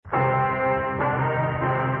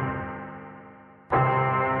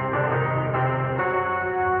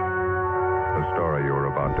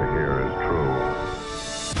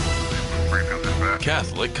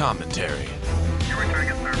Catholic commentary. You're returning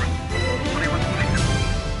a service. What do you want to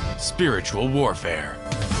speak? Spiritual warfare.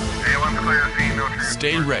 A1 clear, C, no transport.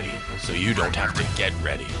 Stay ready so you don't have to get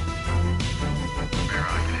ready.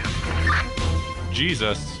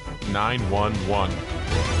 Jesus 911.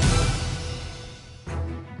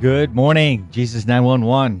 Good morning, Jesus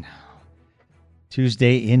 911.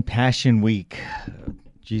 Tuesday in Passion Week.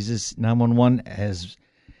 Jesus 911, as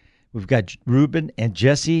we've got Ruben and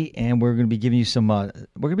Jesse, and we're going to be giving you some, we're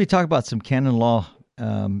going to be talking about some canon law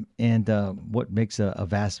and what makes a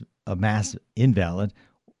mass invalid.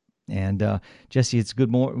 And Jesse, it's good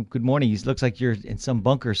morning. It looks like you're in some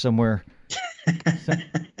bunker somewhere.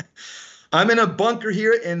 I'm in a bunker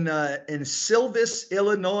here in Silvis,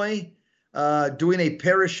 Illinois, doing a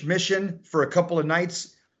parish mission for a couple of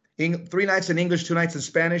nights, 3 nights in English, 2 nights in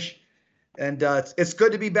Spanish. And it's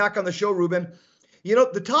good to be back on the show, Ruben. You know,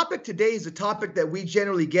 the topic today is a topic that we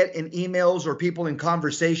generally get in emails or people in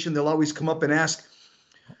conversation. They'll always come up and ask,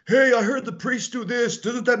 hey, I heard the priest do this.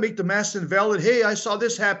 Doesn't that make the Mass invalid? Hey, I saw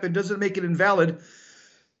this happen. Doesn't it make it invalid?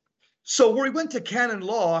 So we went to canon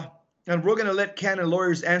law, and we're going to let canon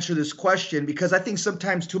lawyers answer this question, because I think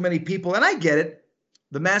sometimes too many people, and I get it,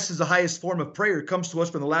 the Mass is the highest form of prayer. It comes to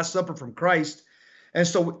us from the Last Supper from Christ. And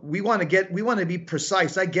so we want to be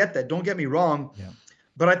precise. I get that. Don't get me wrong. Yeah.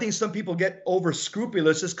 But I think some people get over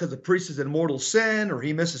scrupulous just because the priest is in mortal sin, or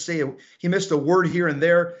he missed a word here and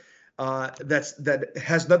there that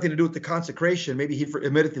has nothing to do with the consecration. Maybe he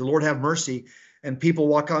admitted the Lord have mercy, and people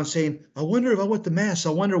walk on saying, I wonder if I went to Mass. I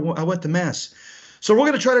went to Mass. So we're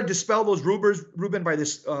going to try to dispel those rumors, Ruben, by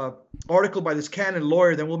this article by this canon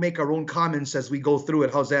lawyer. Then we'll make our own comments as we go through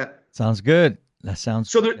it. How's that? Sounds good. That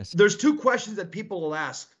sounds so. There's 2 questions that people will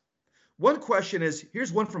ask. One question is,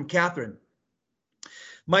 here's one from Catherine.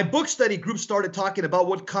 My book study group started talking about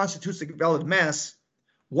what constitutes a valid Mass.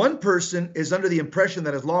 One person is under the impression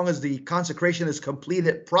that as long as the consecration is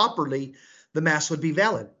completed properly, the Mass would be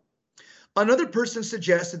valid. Another person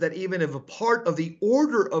suggested that even if a part of the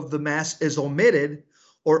order of the Mass is omitted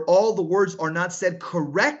or all the words are not said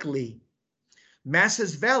correctly, Mass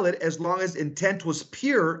is valid as long as intent was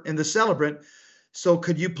pure in the celebrant. So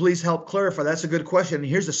could you please help clarify? That's a good question. And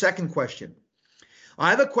here's the second question. I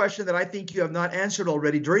have a question that I think you have not answered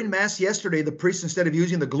already. During Mass yesterday, the priest, instead of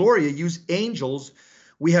using the Gloria, used angels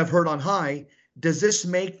we have heard on high. Does this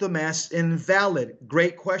make the Mass invalid?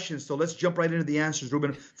 Great question. So let's jump right into the answers,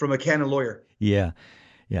 Ruben, from a canon lawyer. Yeah.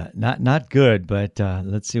 Not good, but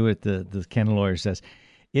let's see what the canon lawyer says.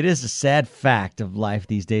 It is a sad fact of life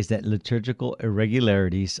these days that liturgical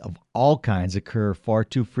irregularities of all kinds occur far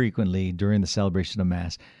too frequently during the celebration of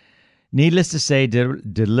Mass. Needless to say,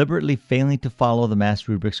 deliberately failing to follow the Mass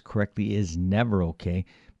rubrics correctly is never okay.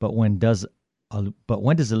 But when does a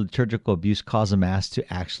liturgical abuse cause a Mass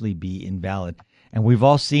to actually be invalid? And we've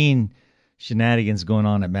all seen shenanigans going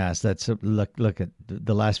on at Mass. That's look at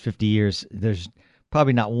the last 50 years. There's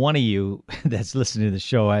probably not one of you that's listening to the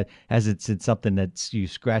show hasn't said something that you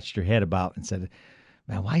scratched your head about and said,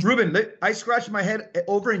 man, why? Ruben, I scratched my head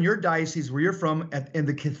over in your diocese where you're from, in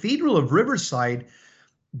the Cathedral of Riverside.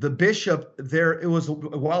 The bishop there, it was a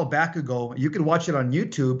while back ago, you can watch it on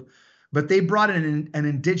YouTube, but they brought in an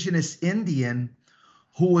indigenous Indian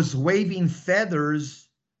who was waving feathers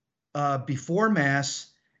before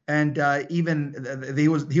Mass, and even he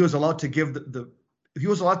was allowed to give he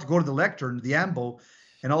was allowed to go to the lectern, the ambo,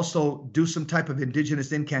 and also do some type of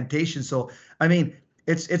indigenous incantation. So I mean,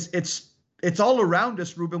 it's all around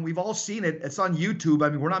us, Ruben. We've all seen it. It's on YouTube. I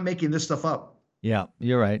mean, we're not making this stuff up. Yeah,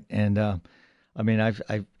 you're right. And I mean,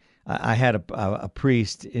 I had a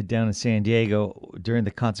priest down in San Diego during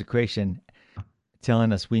the consecration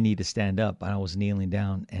telling us we need to stand up. I was kneeling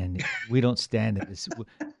down, and we don't stand at this.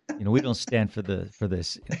 We don't stand for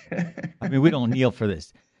this. I mean, we don't kneel for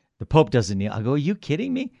this. The Pope doesn't kneel. I go, are you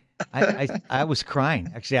kidding me? I was crying.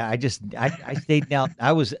 Actually, I stayed down.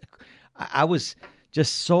 I was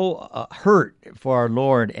just so hurt for our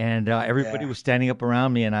Lord, and everybody was standing up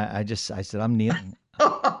around me, and I said, I'm kneeling.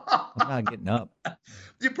 I'm not getting up.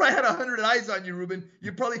 You probably had 100 eyes on you, Ruben.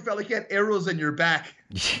 You probably felt like you had arrows in your back.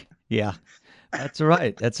 Yeah, that's all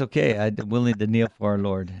right. That's okay. I'm willing to kneel for our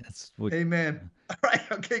Lord. Amen. All right.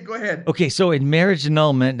 Okay, go ahead. Okay, so in marriage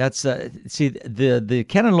annulment, that's the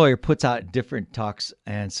canon lawyer puts out different talks,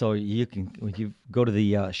 and so you can, when you go to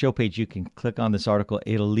the show page, you can click on this article.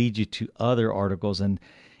 It'll lead you to other articles, and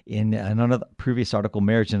in another previous article,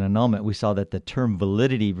 marriage and annulment, we saw that the term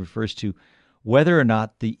validity refers to whether or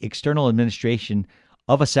not the external administration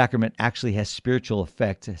of a sacrament actually has spiritual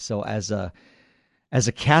effect. So as a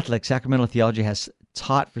Catholic, sacramental theology has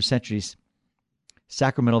taught for centuries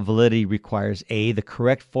Sacramental validity requires A, the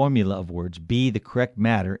correct formula of words, B, the correct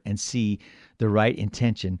matter, and C, the right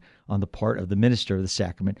intention on the part of the minister of the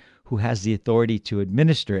sacrament who has the authority to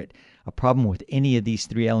administer it. A problem with any of these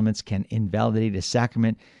three elements can invalidate a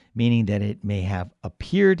sacrament, meaning that it may have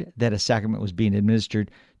appeared that a sacrament was being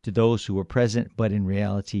administered to those who were present, but in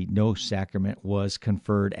reality, no sacrament was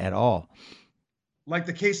conferred at all. Like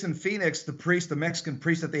the case in Phoenix, the Mexican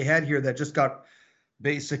priest that they had here that just got,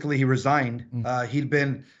 basically he resigned. He'd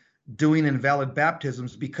been doing invalid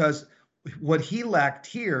baptisms because what he lacked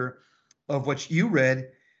here of what you read,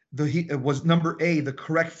 was number A, the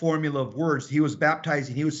correct formula of words. He was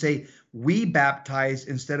baptizing. He would say, "We baptize"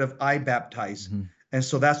 instead of "I baptize." And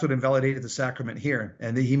so that's what invalidated the sacrament here.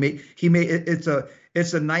 And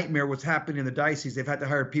it's a nightmare what's happening in the diocese. They've had to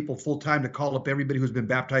hire people full time to call up everybody who's been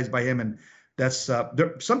baptized by him. And that's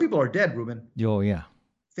some people are dead, Ruben. Oh, yeah.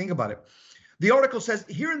 Think about it. The article says,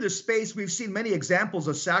 here in this space, we've seen many examples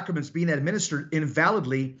of sacraments being administered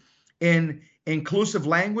invalidly in inclusive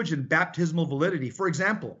language and baptismal validity. For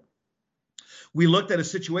example, we looked at a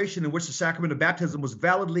situation in which the sacrament of baptism was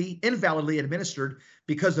invalidly administered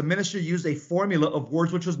because the minister used a formula of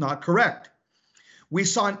words which was not correct. We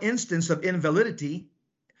saw an instance of invalidity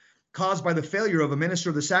caused by the failure of a minister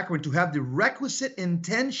of the sacrament to have the requisite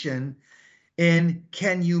intention in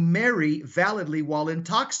 "can you marry validly while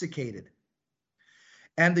intoxicated?"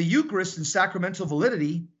 And the Eucharist and sacramental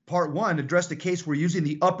validity, part 1, addressed a case where using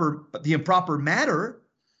the improper matter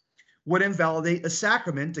would invalidate a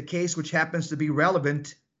sacrament, a case which happens to be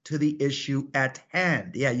relevant to the issue at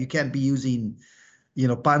hand. Yeah, you can't be using,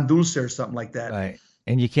 pan dulce or something like that. Right.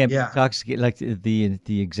 And you can't be intoxicated, like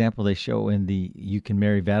the example they show in the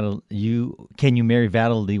can you marry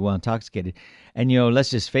validly while intoxicated? And let's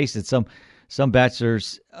just face it, some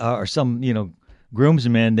bachelors or some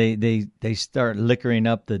groomsmen, they start liquoring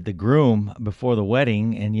up the groom before the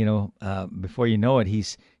wedding, and before you know it,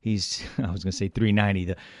 he's I was going to say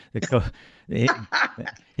 390.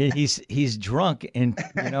 He's drunk, and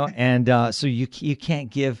and so you can't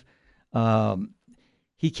give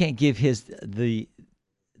he can't give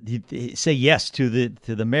say yes to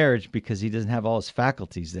the marriage because he doesn't have all his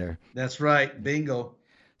faculties there. That's right. Bingo.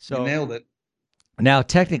 So you nailed it. Now,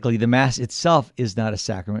 technically, the Mass itself is not a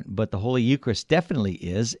sacrament, but the Holy Eucharist definitely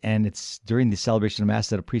is, and it's during the celebration of Mass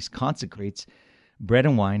that a priest consecrates bread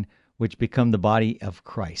and wine, which become the body of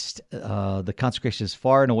Christ. The consecration is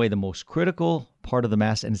far and away the most critical part of the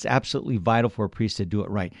Mass, and it's absolutely vital for a priest to do it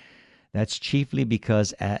right. That's chiefly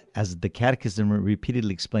because, as the Catechism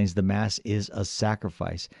repeatedly explains, the Mass is a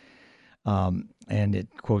sacrifice. And it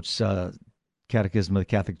quotes Catechism of the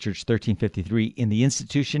Catholic Church 1353, in the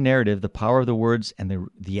institution narrative, the power of the words and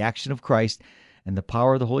the action of Christ and the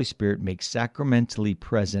power of the Holy Spirit make sacramentally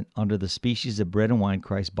present under the species of bread and wine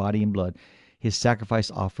Christ's body and blood, his sacrifice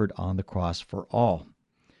offered on the cross for all.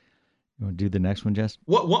 You want to do the next one, Jess?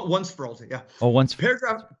 What once for all? Yeah. Oh, once for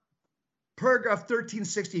Paragraph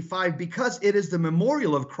 1365, because it is the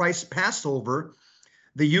memorial of Christ's Passover,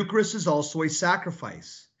 the Eucharist is also a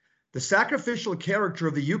sacrifice. The sacrificial character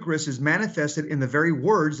of the Eucharist is manifested in the very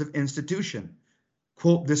words of institution.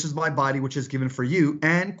 Quote, "This is my body which is given for you,"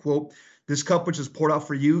 and quote, "This cup which is poured out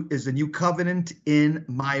for you is the new covenant in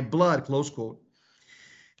my blood," close quote.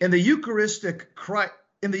 In the Eucharist,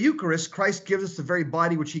 Christ gives us the very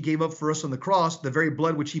body which he gave up for us on the cross, the very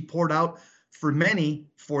blood which he poured out for many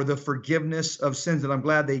for the forgiveness of sins. And I'm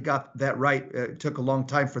glad they got that right. It took a long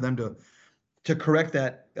time for them to correct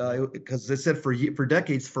that, because they said for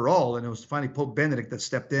decades for all, and it was finally Pope Benedict that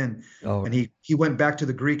stepped in, and he went back to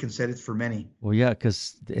the Greek and said it's for many. Well, yeah,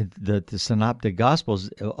 because the Synoptic Gospels,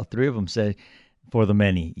 three of them say for the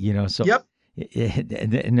many. So yep.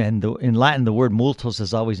 And in Latin, the word multos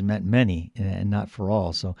has always meant many and not for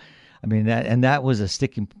all. So, I mean, that was a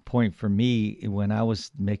sticking point for me when I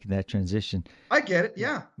was making that transition. I get it.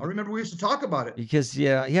 Yeah. I remember we used to talk about it. Because,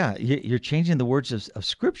 you're changing the words of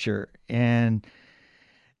Scripture. And,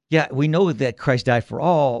 we know that Christ died for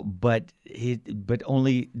all, but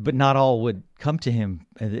not all would come to him.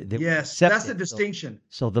 Yes, that's the distinction.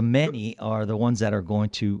 So the many are the ones that are going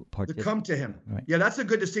to participate. To come to him. Right. Yeah, that's a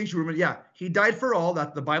good distinction. Remember, yeah, he died for all.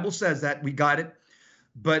 That the Bible says that. We got it.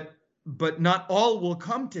 But not all will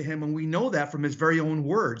come to him, and we know that from his very own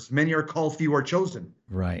words. Many are called, few are chosen.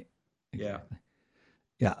 Right. Yeah.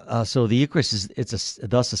 Yeah. So the Eucharist is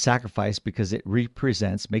thus a sacrifice because it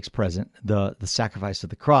makes present the sacrifice of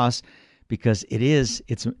the cross, because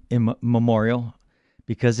it's immemorial,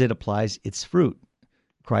 because it applies its fruit.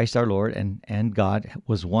 Christ our Lord and God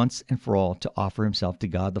was once and for all to offer himself to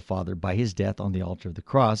God the Father by his death on the altar of the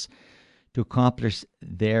cross to accomplish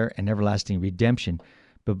their and everlasting redemption.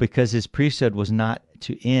 But because his priesthood was not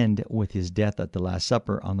to end with his death at the Last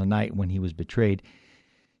Supper on the night when he was betrayed,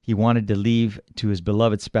 he wanted to leave to his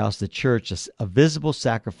beloved spouse, the church, a visible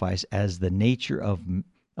sacrifice as the nature of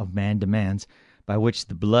man demands, by which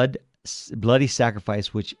the bloody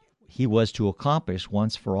sacrifice which he was to accomplish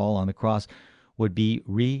once for all on the cross would be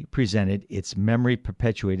represented, its memory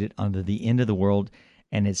perpetuated under the end of the world,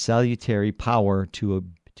 and its salutary power to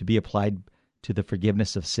be applied to the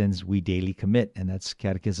forgiveness of sins we daily commit. And that's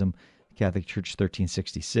Catechism, Catholic Church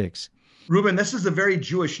 1366. Ruben, this is a very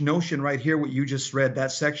Jewish notion right here, what you just read,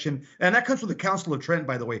 that section. And that comes from the Council of Trent,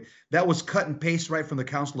 by the way. That was cut and paste right from the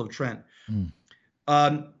Council of Trent.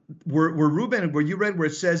 Ruben, where you read where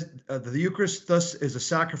it says the Eucharist thus is a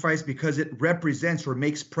sacrifice because it represents or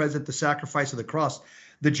makes present the sacrifice of the cross.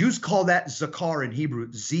 The Jews call that zakar in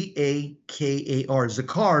Hebrew, Z-A-K-A-R.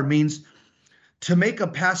 Zakar means to make a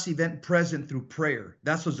past event present through prayer.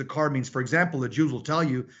 That's what zakar means. For example, the Jews will tell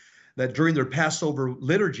you that during their Passover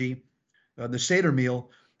liturgy, the Seder meal,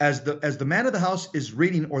 as the man of the house is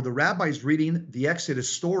reading, or the rabbi is reading the Exodus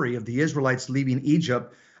story of the Israelites leaving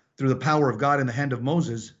Egypt through the power of God in the hand of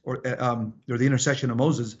Moses, or the intercession of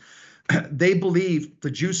Moses, they believe, the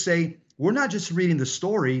Jews say, we're not just reading the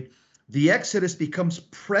story, the Exodus becomes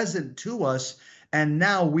present to us, and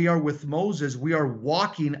now we are with Moses. We are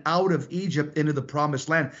walking out of Egypt into the promised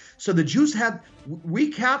land. So the Jews we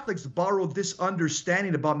Catholics borrowed this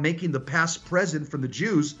understanding about making the past present from the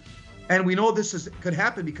Jews. And we know this could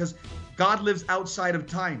happen because God lives outside of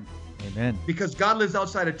time. Amen. Because God lives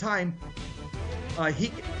outside of time,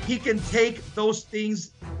 he can take those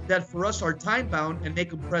things that for us are time bound and make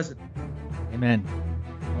them present. Amen.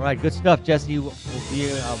 All right, good stuff, Jesse. We'll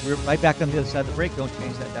be we're right back on the other side of the break. Don't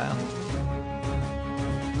change that dial.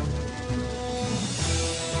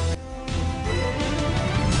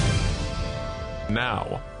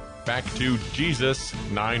 Now, back to Jesus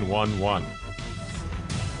 911.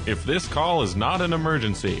 If this call is not an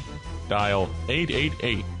emergency, dial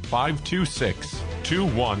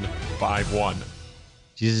 888-526-2151.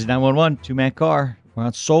 Jesus 911, two-man car. We're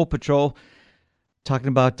on Soul Patrol, talking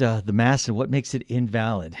about the Mass and what makes it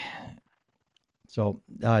invalid. So,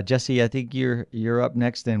 Jesse, I think you're up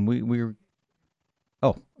next, and we're...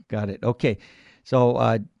 Oh, got it. Okay.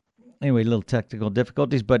 So, anyway, little technical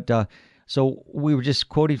difficulties, but... So we were just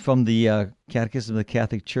quoting from the Catechism of the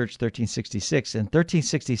Catholic Church, 1366, and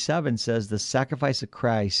 1367 says the sacrifice of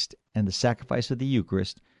Christ and the sacrifice of the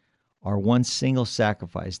Eucharist are one single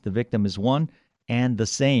sacrifice. The victim is one and the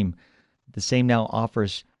same. The same now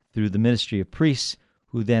offers through the ministry of priests,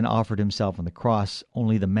 who then offered himself on the cross.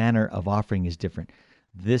 Only the manner of offering is different.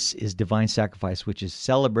 This is divine sacrifice, which is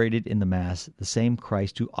celebrated in the Mass. The same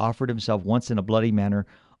Christ who offered himself once in a bloody manner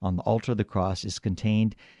on the altar of the cross is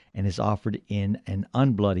contained and is offered in an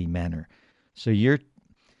unbloody manner. So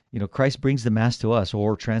Christ brings the Mass to us,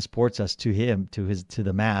 or transports us to him, to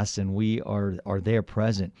the Mass, and we are there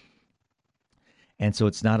present. And so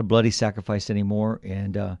it's not a bloody sacrifice anymore.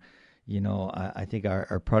 And I think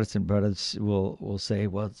our Protestant brothers will say,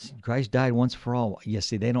 well, Christ died once for all. Yes,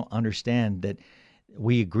 see, they don't understand that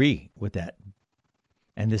we agree with that.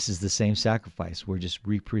 And this is the same sacrifice. We're just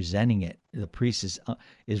representing it. The priest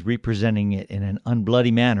is representing it in an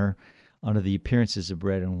unbloody manner under the appearances of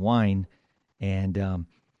bread and wine. And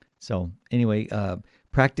so anyway,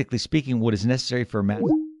 practically speaking, what is necessary for a Mass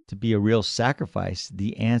to be a real sacrifice?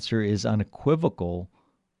 The answer is unequivocal: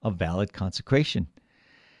 a valid consecration.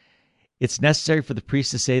 It's necessary for the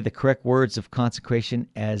priest to say the correct words of consecration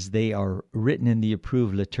as they are written in the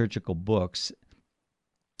approved liturgical books,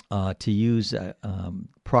 to use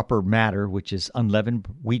proper matter, which is unleavened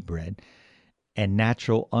wheat bread, and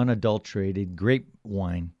natural, unadulterated grape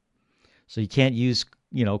wine. So you can't use,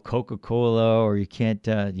 Coca-Cola, or you can't,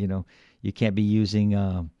 you can't be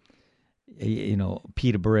using,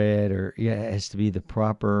 pita bread, or it has to be the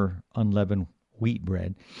proper unleavened wheat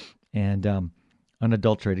bread and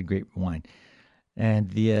unadulterated grape wine.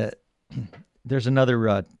 And there's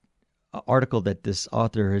another article that this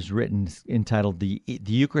author has written entitled "The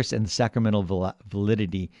Eucharist and the Sacramental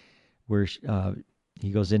Validity," where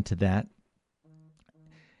he goes into that.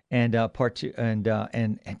 And part two, and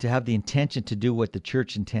to have the intention to do what the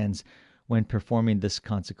Church intends when performing this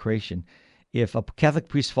consecration. If a Catholic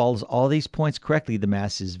priest follows all these points correctly, the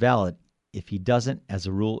Mass is valid. If he doesn't, as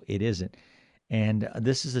a rule, it isn't. And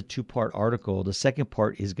this is a two-part article. The second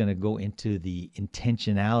part is going to go into the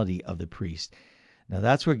intentionality of the priest. Now,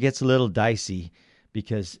 that's where it gets a little dicey,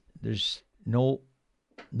 because there's no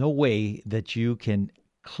way that you can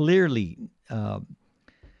clearly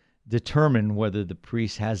determine whether the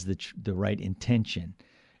priest has the right intention.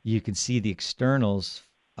 You can see the externals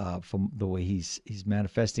from the way he's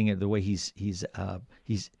manifesting it, the way he's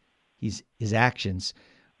his actions,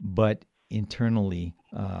 but internally,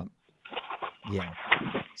 yeah.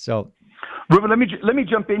 So, Ruben, let me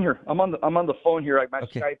jump in here. I'm on the phone here. My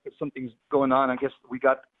okay. Skype, something's going on. I guess we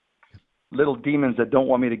got little demons that don't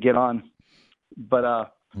want me to get on.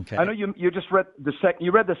 But Okay. I know you just read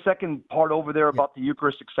you read the second part over there about the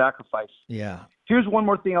Eucharistic sacrifice. Yeah. Here's one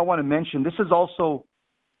more thing I want to mention. This is also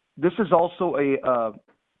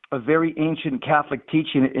a very ancient Catholic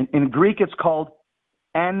teaching. In Greek, it's called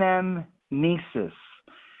anamnesis.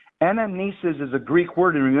 Anamnesis is a Greek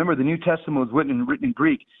word, and remember, the New Testament was written in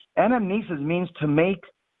Greek. Anamnesis means to make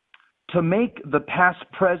the past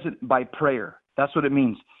present by prayer. That's what it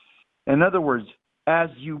means. In other words, as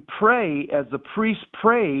you pray, as the priest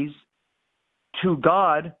prays to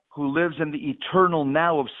God who lives in the eternal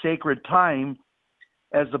now of sacred time,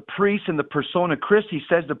 as the priest in the persona Christi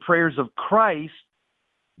says the prayers of Christ,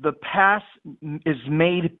 the past is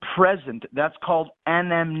made present. That's called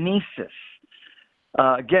anamnesis.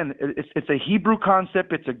 Again, it's a Hebrew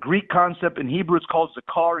concept. It's a Greek concept. In Hebrew, it's called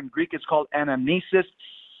zakar. In Greek, it's called anamnesis.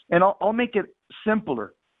 And I'll make it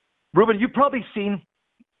simpler. Ruben, you've probably seen,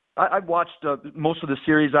 I've watched most of the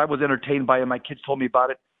series. I was entertained by it. My kids told me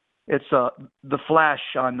about it. It's The Flash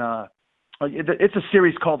on, it's a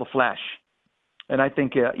series called The Flash. And I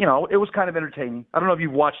think, it was kind of entertaining. I don't know if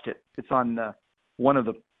you've watched it. It's on one of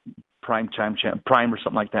the Prime or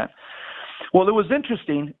something like that. Well, it was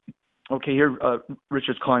interesting. Okay, here,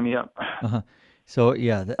 Richard's calling me up. Uh-huh. So,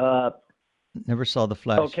 yeah, never saw The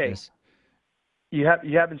Flash. Okay. Yes. You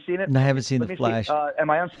haven't seen it? No, I haven't seen Let The me Flash. see. Am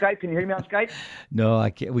I on Skype? Can you hear me on Skype? No, I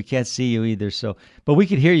can't. We can't see you either. So, but we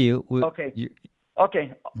could hear you. Okay.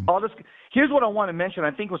 Okay. Here's what I want to mention.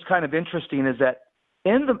 I think what's kind of interesting is that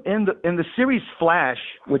in the series Flash,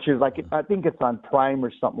 which is like, I think it's on Prime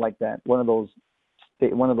or something like that, one of those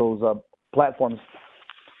platforms,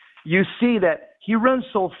 you see that he runs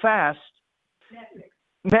so fast.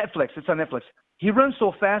 Netflix. It's on Netflix. He runs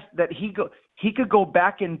so fast that he could go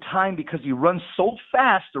back in time because he runs so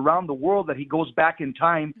fast around the world that he goes back in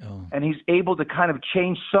time, and he's able to kind of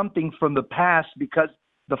change something from the past because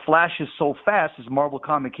the Flash is so fast, his Marvel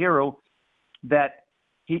comic hero, that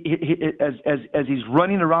he as he's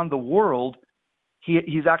running around the world,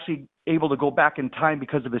 he's actually able to go back in time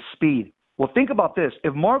because of his speed. Well, think about this.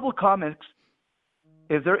 If Marvel Comics,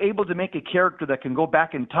 if they're able to make a character that can go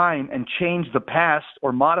back in time and change the past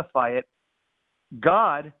or modify it,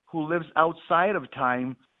 God, who lives outside of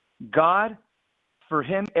time, God, for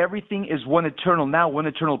him, everything is one eternal now, one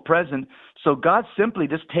eternal present. So God simply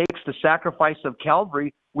just takes the sacrifice of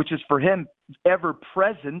Calvary, which is for him ever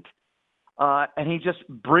present, and he just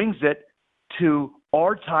brings it to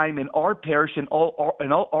our time in our parish and our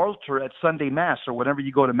altar at Sunday Mass or whenever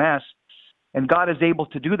you go to Mass. And God is able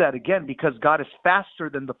to do that again because God is faster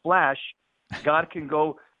than the Flash. God can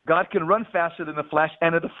run faster than the Flash,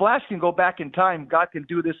 and if the Flash can go back in time, God can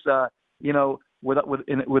do this, with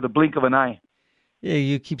a blink of an eye. Yeah,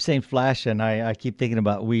 you keep saying Flash, and I keep thinking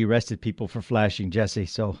about we arrested people for flashing Jesse.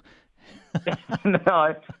 So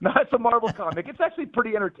no, it's a Marvel comic. It's actually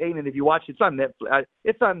pretty entertaining if you watch it. It's on Netflix.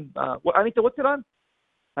 It's on. Anita, what's it on?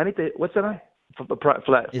 Anita, what's it on?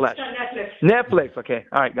 Flash. It's on Netflix. Netflix. Okay.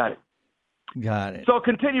 All right. Got it. Got it. So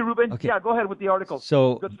continue, Ruben. Okay. Yeah, go ahead with the article.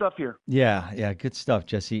 So good stuff here. Yeah, good stuff,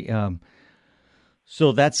 Jesse.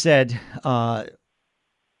 So that said,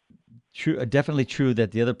 definitely true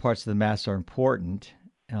that the other parts of the Mass are important.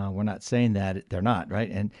 We're not saying that they're not,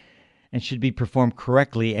 right? And should be performed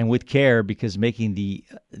correctly and with care, because making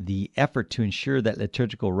the effort to ensure that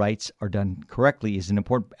liturgical rites are done correctly is an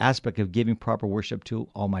important aspect of giving proper worship to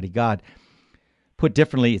Almighty God. Put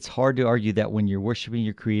differently, it's hard to argue that when you're worshiping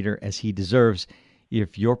your Creator as He deserves,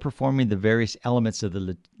 if you're performing the various elements of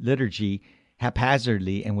the liturgy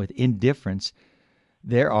haphazardly and with indifference,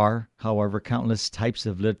 there are, however, countless types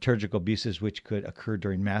of liturgical abuses which could occur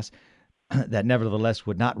during Mass that nevertheless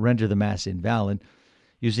would not render the Mass invalid.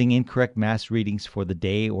 Using incorrect Mass readings for the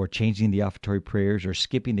day, or changing the offertory prayers, or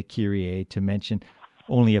skipping the Kyrie, to mention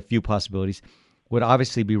only a few possibilities, would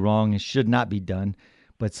obviously be wrong and should not be done.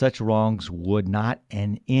 But such wrongs would not,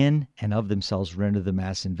 and in and of themselves, render the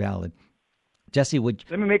Mass invalid. Jesse,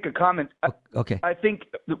 let me make a comment? Okay. I think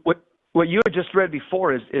what you had just read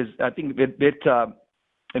before is I think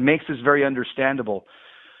it makes this very understandable.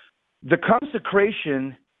 The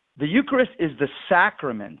consecration, the Eucharist is the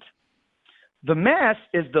sacrament. The Mass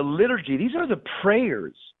is the liturgy. These are the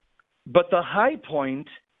prayers. But the high point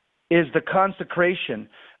is the consecration.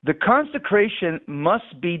 The consecration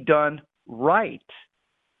must be done right.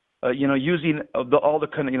 Using all the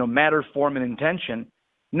kind of matter, form, and intention.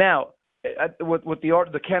 Now, what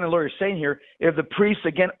the canon lawyer is saying here, if the priest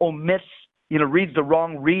again omits, reads the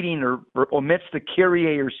wrong reading or omits the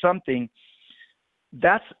Kyrie or something,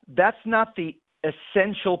 that's not the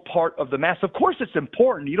essential part of the Mass. Of course, it's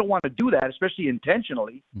important. You don't want to do that, especially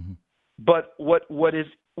intentionally. Mm-hmm. But what is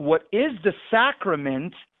the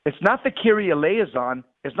sacrament? It's not the Kyrie eleison.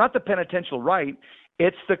 It's not the penitential rite.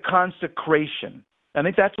 It's the consecration. I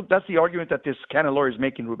think that's the argument that this canon lawyer is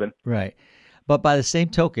making, Ruben. Right. But by the same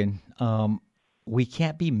token, we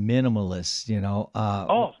can't be minimalists,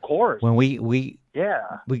 of course. When we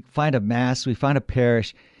find a mass, we find a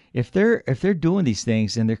parish. If they're doing these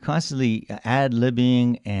things and they're constantly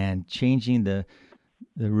ad-libbing and changing the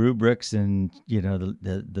rubrics and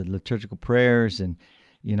the liturgical prayers, and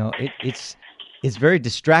it's very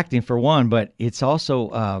distracting for one, but it's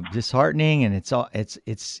also disheartening, and it's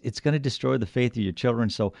going to destroy the faith of your children.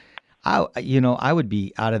 So I would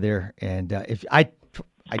be out of there, and if I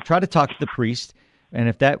try to talk to the priest, and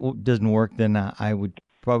if that doesn't work, then I would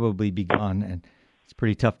probably be gone. And it's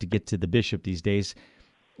pretty tough to get to the bishop these days,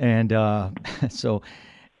 and but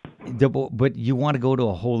you want to go to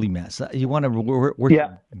a holy mass. You want to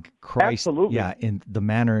worship Christ, absolutely. In the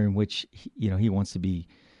manner in which he wants to be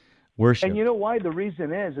worshipped. And you know why? The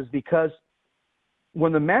reason is because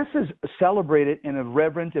when the mass is celebrated in a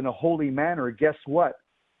reverent and a holy manner, guess what?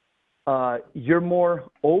 You're more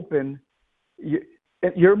open.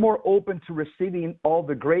 You're more open to receiving all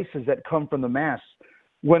the graces that come from the Mass.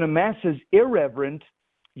 When a Mass is irreverent,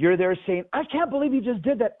 you're there saying, "I can't believe you just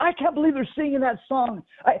did that. I can't believe they're singing that song."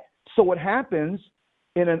 So what happens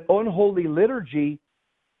in an unholy liturgy?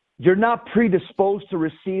 You're not predisposed to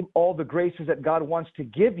receive all the graces that God wants to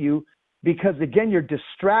give you because, again, you're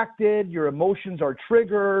distracted. Your emotions are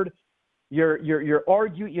triggered. You're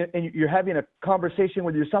arguing and you're having a conversation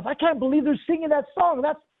with yourself. I can't believe they're singing that song.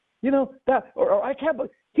 That's or I can't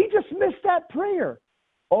believe he just missed that prayer.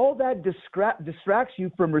 All that distracts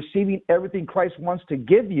you from receiving everything Christ wants to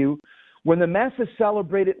give you. When the Mass is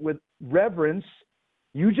celebrated with reverence,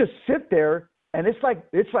 you just sit there, and it's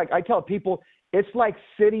like I tell people, it's like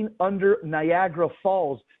sitting under Niagara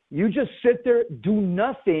Falls. You just sit there, do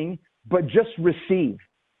nothing but just receive.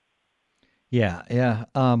 Yeah.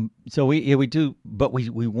 So we do, but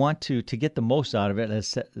we want to get the most out of it.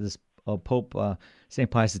 As Pope St.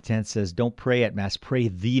 Pius X says, don't pray at Mass, pray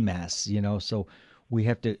the Mass. So we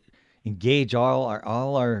have to engage all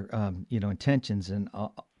our intentions and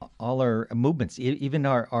all our movements, even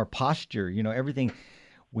our posture. Everything.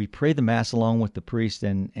 We pray the Mass along with the priest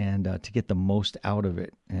and to get the most out of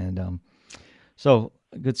it. And so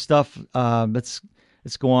good stuff. Let's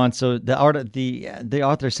go on. So the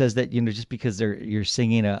author says that just because you're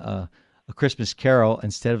singing a Christmas carol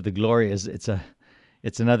instead of the Gloria,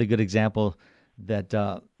 it's another good example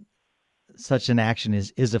that such an action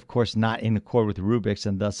is of course not in accord with rubrics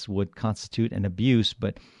and thus would constitute an abuse.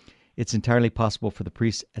 But it's entirely possible for the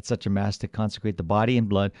priest at such a Mass to consecrate the body and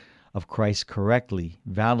blood of Christ correctly,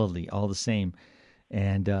 validly, all the same.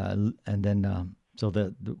 And then so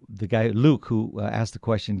the guy Luke who asked the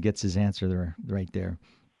question gets his answer there right there.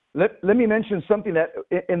 Let me mention something that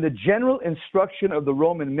in the general instruction of the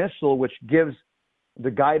Roman Missal, which gives the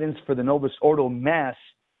guidance for the Novus Ordo Mass,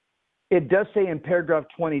 it does say in paragraph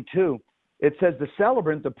 22, it says the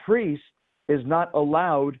celebrant, the priest, is not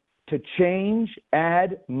allowed to change,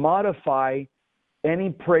 add, modify any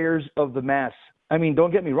prayers of the Mass. I mean,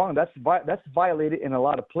 don't get me wrong, that's violated in a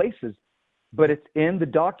lot of places, but it's in the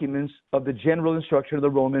documents of the general instruction of the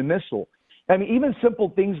Roman Missal. I mean, even simple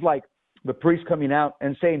things like the priest coming out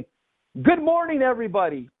and saying, "Good morning,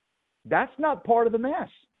 everybody." That's not part of the Mass.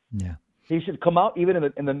 Yeah. He should come out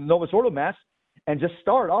even in the Novus Ordo Mass and just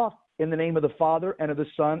start off in the name of the Father and of the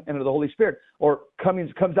Son and of the Holy Spirit. Or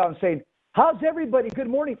comes out and saying, "How's everybody? Good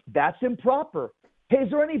morning." That's improper. "Hey, is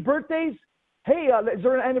there any birthdays? Hey, is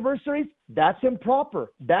there an anniversaries?" That's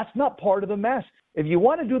improper. That's not part of the Mass. If you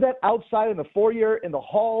want to do that outside in the foyer, in the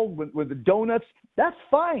hall, with the donuts, that's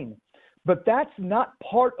fine. But that's not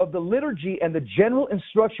part of the liturgy and the general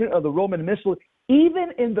instruction of the Roman Missal.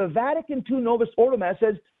 Even in the Vatican II Novus Ordo Mass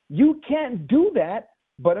says you can't do that.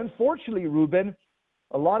 But unfortunately, Ruben,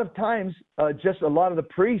 a lot of times, just a lot of the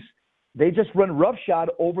priests, they just run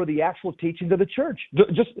roughshod over the actual teachings of the church.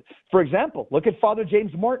 Just for example, look at Father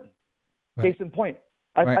James Martin. Right. Case in point.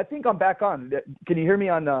 I think I'm back on. Can you hear me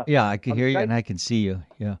on? Yeah, I can hear Skype? you and I can see you.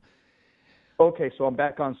 Yeah. Okay, so I'm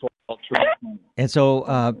back on. So I'll And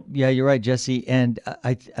so, yeah, you're right, Jesse. And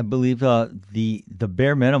I believe the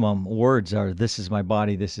bare minimum words are, "This is my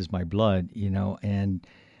body, this is my blood." And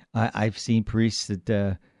I've seen priests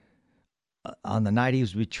that on the night he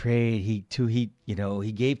was betrayed, he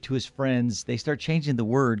gave to his friends. They start changing the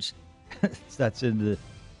words that's in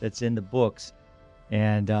the books,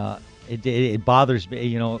 and it bothers me.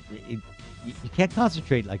 You can't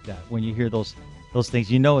concentrate like that when you hear those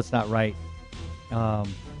things. You know it's not right. So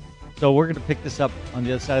we're going to pick this up on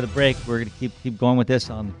the other side of the break. We're going to keep going with this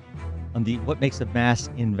on the what makes a mass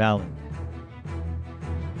invalid.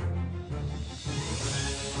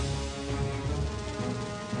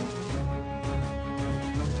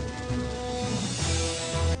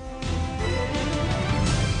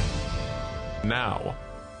 Now,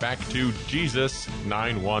 back to Jesus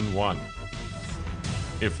 911.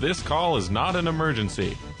 If this call is not an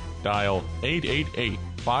emergency, dial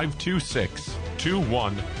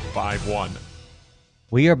 888-526-2151.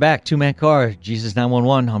 We are back, two-man car, Jesus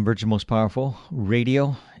 911 on Virgin Most Powerful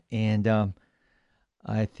Radio, and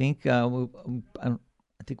I think I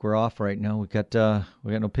think we're off right now. We got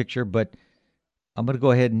no picture, but I'm going to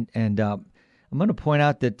go ahead and I'm going to point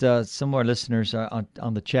out that some of our listeners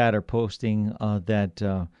on the chat are posting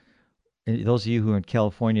that those of you who are in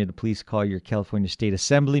California to please call your California State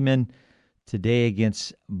Assemblyman today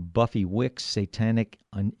against Buffy Wick's satanic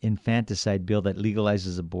infanticide bill that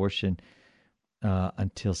legalizes abortion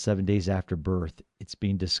until 7 days after birth. It's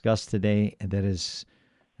being discussed today, and that's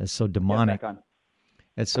so demonic.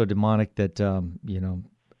 That's so demonic that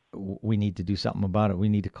we need to do something about it. We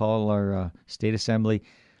need to call our state assembly,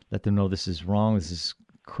 let them know this is wrong. This is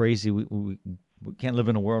crazy. We can't live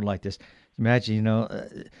in a world like this. Imagine, Our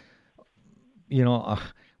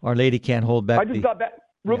Lady can't hold back. I just got back,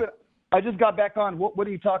 Ruben. Yeah. I just got back on. What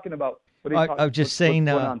are you talking about? I was just saying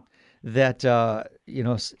that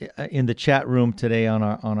in the chat room today on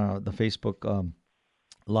the Facebook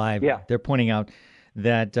Live, they're pointing out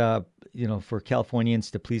that for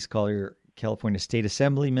Californians to please call your California State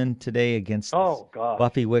Assemblyman today against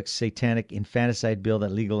Buffy Wick's satanic infanticide bill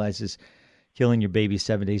that legalizes killing your baby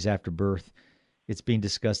 7 days after birth. It's being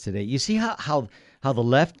discussed today. You see how the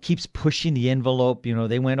left keeps pushing the envelope.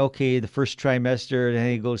 They went the first trimester, then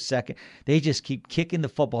they go second. They just keep kicking the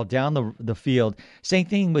football down the field. Same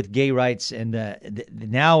thing with gay rights, and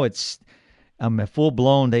now it's full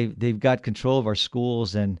blown. They've got control of our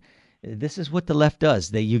schools, and this is what the left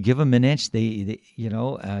does. You give them an inch, they give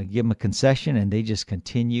them a concession, and they just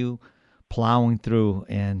continue plowing through.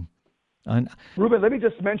 And Ruben, let me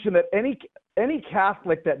just mention that any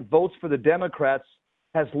Catholic that votes for the Democrats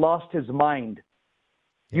has lost his mind.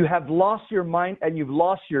 You have lost your mind and you've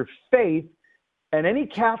lost your faith. And any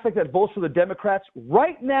Catholic that votes for the Democrats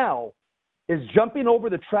right now is jumping over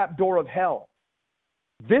the trap door of hell.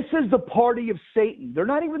 This is the party of Satan. They're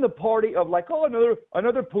not even the party of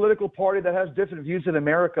another political party that has different views in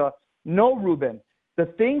America. No, Ruben. The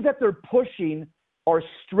things that they're pushing are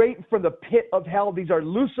straight from the pit of hell. These are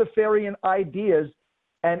Luciferian ideas.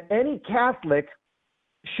 And any Catholic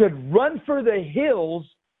should run for the hills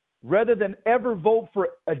rather than ever vote for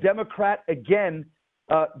a Democrat again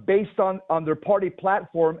based on their party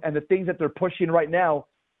platform and the things that they're pushing right now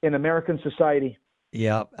in American society.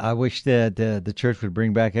 Yeah, I wish that the church would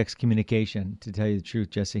bring back excommunication, to tell you the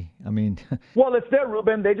truth, Jesse. I mean... Well, it's there,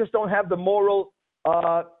 Ruben. They just don't have the moral...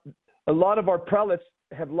 a lot of our prelates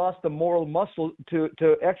have lost the moral muscle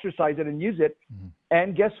to exercise it and use it. Mm-hmm.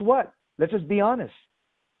 And guess what? Let's just be honest.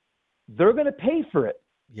 They're going to pay for it.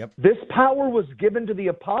 Yep. This power was given to the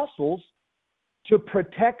apostles to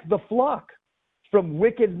protect the flock from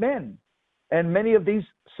wicked men. And many of these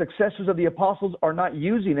successors of the apostles are not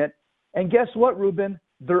using it. And guess what, Ruben?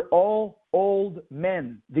 They're all old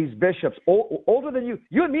men, these bishops, older than you.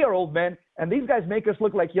 You and me are old men, and these guys make us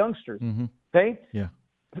look like youngsters. Mm-hmm. Okay? Yeah.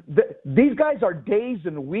 These guys are days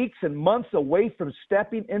and weeks and months away from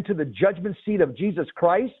stepping into the judgment seat of Jesus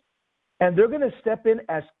Christ, and they're going to step in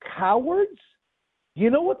as cowards? You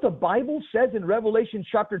know what the Bible says in Revelation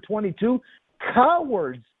chapter 22?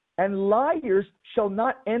 Cowards and liars shall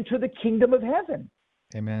not enter the kingdom of heaven.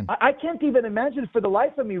 Amen. I can't even imagine for the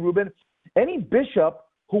life of me, Ruben, any bishop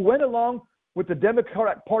who went along with the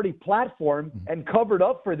Democratic Party platform and covered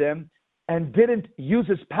up for them and didn't use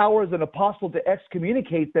his power as an apostle to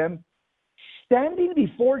excommunicate them, standing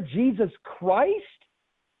before Jesus Christ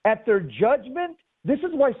at their judgment. This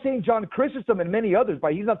is why St. John Chrysostom and many others,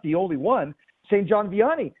 but he's not the only one, St. John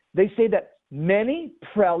Vianney, they say that many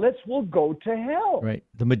prelates will go to hell. Right.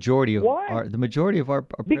 The majority of our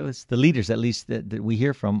prelates, the leaders at least that we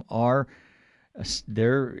hear from,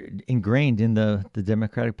 they're ingrained in the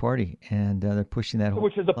Democratic Party, and they're pushing that whole.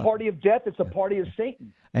 Which is a party of death. It's a party of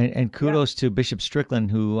Satan. And kudos to Bishop Strickland,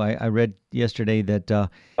 who I read yesterday that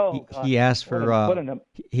he asked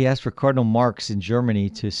for Cardinal Marx in Germany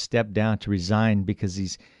to step down, to resign, because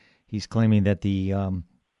he's claiming that the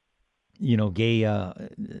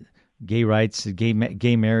gay gay rights,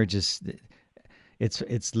 gay marriage is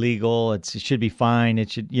it's legal. It should be fine.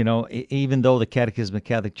 It should, even though the Catechism of the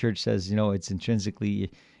Catholic Church says, it's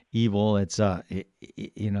intrinsically evil. It's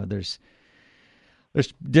there's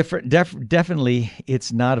definitely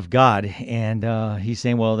it's not of God. And he's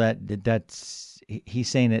saying, well, he's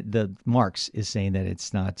saying that Marx is saying that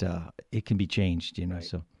it's not. It can be changed. Right.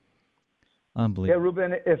 So Yeah, unbelievable.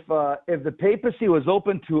 Ruben, if the papacy was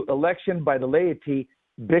open to election by the laity,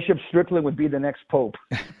 Bishop Strickland would be the next pope.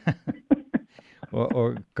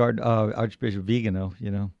 or Archbishop Vigano.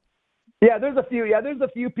 Yeah, there's a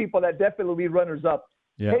few people that definitely will be runners up.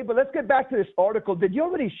 Yeah. Hey, but let's get back to this article. Did you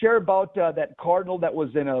already share about that cardinal that was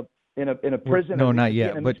in a prison? No, a not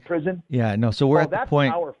yet. Vietnamese But prison. yeah, no. So we're at the that's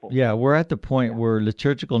point. Powerful. Yeah, we're at the point where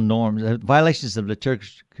liturgical norms, violations of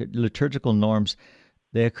liturgical norms,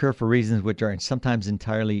 they occur for reasons which are sometimes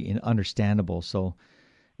entirely understandable. So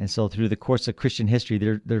through the course of Christian history,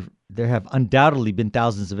 there have undoubtedly been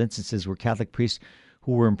thousands of instances where Catholic priests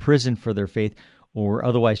who were imprisoned for their faith or were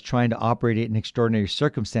otherwise trying to operate in extraordinary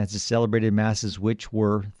circumstances celebrated masses which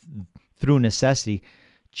were, through necessity,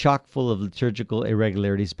 chock full of liturgical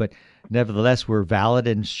irregularities, but nevertheless were valid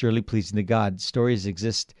and surely pleasing to God. Stories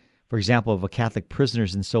exist, for example, of Catholic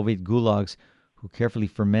prisoners in Soviet gulags who carefully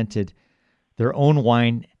fermented their own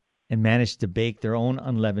wine and managed to bake their own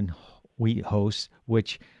unleavened wheat hosts,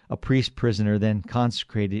 which a priest prisoner then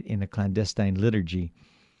consecrated in a clandestine liturgy,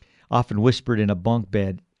 often whispered in a bunk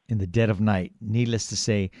bed in the dead of night. Needless to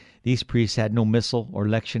say, these priests had no missal or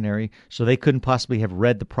lectionary, so they couldn't possibly have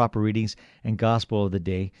read the proper readings and gospel of the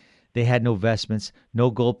day. They had no vestments,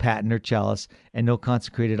 no gold paten or chalice, and no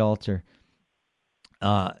consecrated altar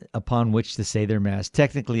upon which to say their mass.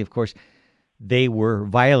 Technically, of course, they were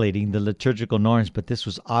violating the liturgical norms, but this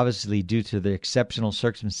was obviously due to their exceptional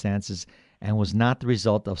circumstances and was not the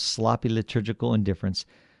result of sloppy liturgical indifference,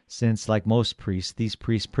 since, like most priests, these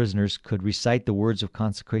prisoners could recite the words of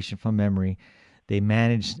consecration from memory. They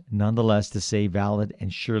managed, nonetheless, to say valid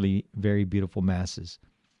and surely very beautiful masses.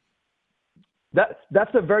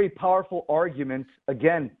 That's a very powerful argument,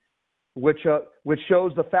 again, which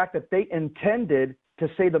shows the fact that they intended to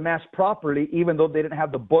say the Mass properly, even though they didn't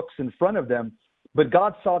have the books in front of them. But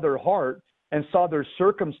God saw their heart and saw their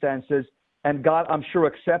circumstances, and God, I'm sure,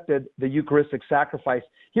 accepted the Eucharistic sacrifice.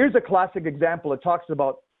 Here's a classic example. It talks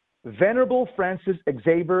about Venerable Francis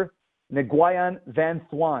Xavier Nguyen Van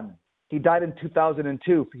Thuan. He died in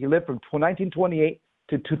 2002. He lived from 1928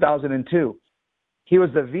 to 2002. He was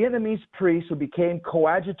the Vietnamese priest who became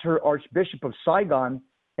coadjutor Archbishop of Saigon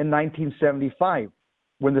in 1975.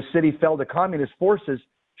 When the city fell to communist forces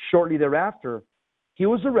shortly thereafter, he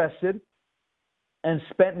was arrested and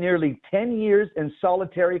spent nearly 10 years in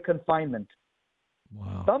solitary confinement.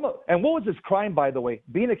 Wow. And what was his crime, by the way?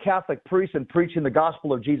 Being a Catholic priest and preaching the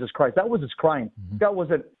gospel of Jesus Christ. That was his crime. Mm-hmm. That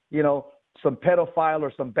wasn't, some pedophile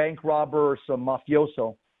or some bank robber or some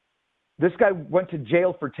mafioso. This guy went to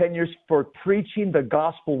jail for 10 years for preaching the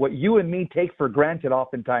gospel, what you and me take for granted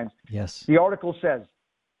oftentimes. Yes. The article says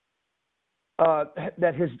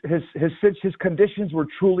that his conditions were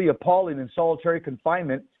truly appalling in solitary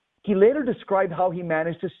confinement. He later described how he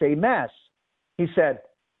managed to say Mass. He said,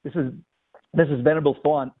 this is Venerable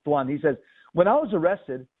Thuan. He says, when I was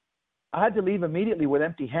arrested, I had to leave immediately with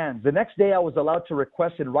empty hands. The next day, I was allowed to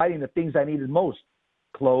request in writing the things I needed most: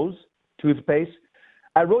 clothes, toothpaste.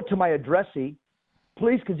 I wrote to my addressee,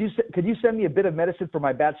 please, could you send me a bit of medicine for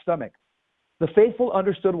my bad stomach? The faithful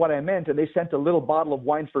understood what I meant, and they sent a little bottle of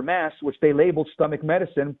wine for Mass, which they labeled stomach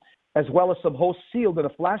medicine, as well as some hosts sealed and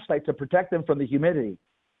a flashlight to protect them from the humidity.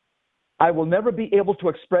 I will never be able to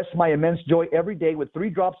express my immense joy every day with 3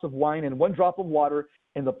 drops of wine and 1 drop of water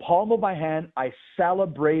in the palm of my hand. I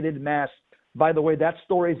celebrated Mass. By the way, that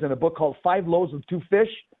story is in a book called 5 Loaves and 2 Fish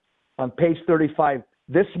on page 35.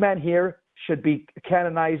 This man here should be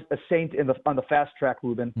canonized a saint on the fast track,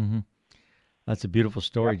 Ruben. Mm-hmm. That's a beautiful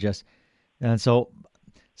story, Jess. And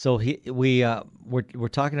we're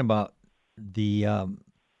talking about the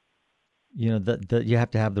you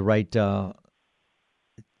have to have the right to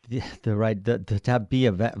be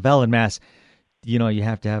a valid Mass. You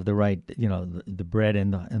have to have the right the bread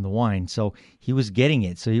and the wine. So he was getting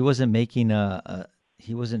it. So he wasn't making a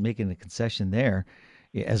concession there.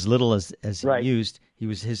 As little as right. He used,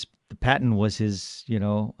 the patent was his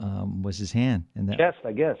was his hand, and that chest,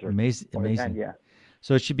 I guess, or amazing. Hand, yeah.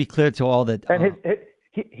 So it should be clear to all that. And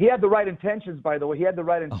he had the right intentions, by the way. He had the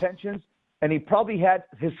right intentions, and he probably had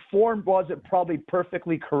his form wasn't probably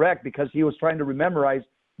perfectly correct because he was trying to memorize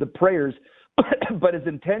the prayers, but his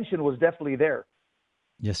intention was definitely there.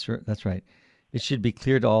 Yes, sir. That's right. It should be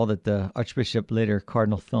clear to all that the Archbishop, later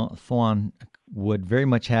Cardinal Thuan, would very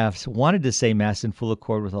much have wanted to say Mass in full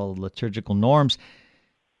accord with all the liturgical norms,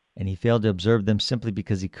 and he failed to observe them simply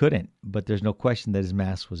because he couldn't. But there's no question that his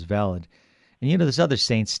Mass was valid. And there's other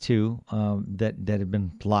saints too that have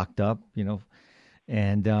been locked up.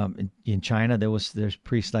 And in China there's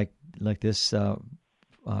priests like this.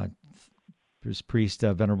 There's priest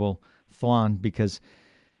Venerable Thuan, because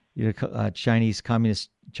Chinese communist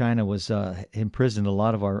China was imprisoned a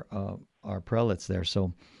lot of our prelates there.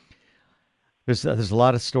 So there's a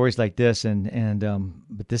lot of stories like this,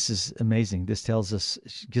 but this is amazing. This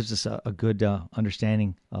gives us a good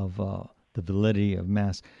understanding of the validity of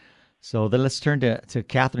Mass. So then let's turn to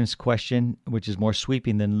Catherine's question, which is more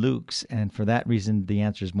sweeping than Luke's, and for that reason the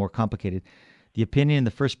answer is more complicated. The opinion in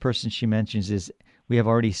the first person she mentions is we have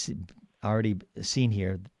already seen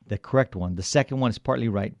here, the correct one. The second one is partly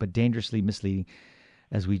right, but dangerously misleading,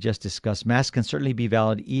 as we just discussed. Mass can certainly be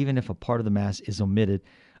valid even if a part of the Mass is omitted,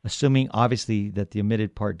 assuming obviously that the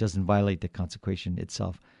omitted part doesn't violate the consecration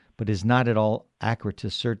itself. But it is not at all accurate to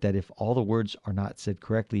assert that if all the words are not said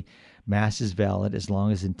correctly, Mass is valid as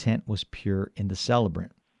long as intent was pure in the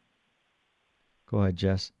celebrant. Go ahead,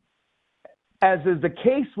 Jess. As is the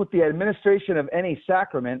case with the administration of any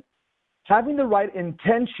sacrament, having the right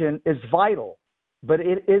intention is vital, but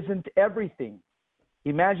it isn't everything.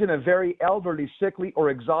 Imagine a very elderly, sickly,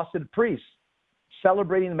 or exhausted priest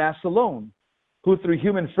celebrating Mass alone, who through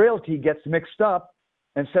human frailty gets mixed up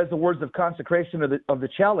and says the words of consecration of the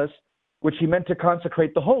chalice, which he meant to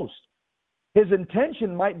consecrate the host. His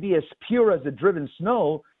intention might be as pure as the driven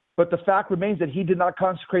snow, but the fact remains that he did not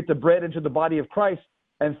consecrate the bread into the body of Christ,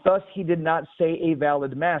 and thus he did not say a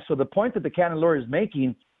valid Mass. So the point that the canon lawyer is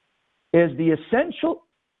making is the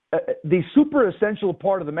super essential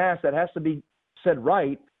part of the Mass that has to be said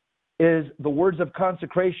right is the words of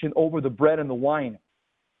consecration over the bread and the wine.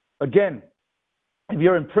 Again, if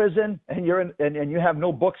you're in prison and you have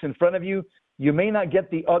no books in front of you, you may not get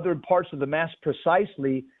the other parts of the Mass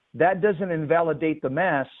precisely. That doesn't invalidate the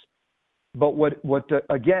Mass, but what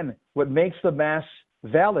makes the Mass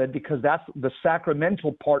valid, because that's the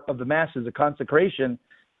sacramental part of the Mass, is the consecration.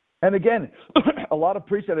 And again, a lot of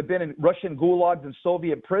priests that have been in Russian gulags and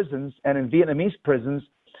Soviet prisons and in Vietnamese prisons,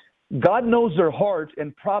 God knows their heart,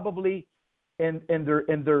 and probably in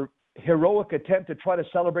their heroic attempt to try to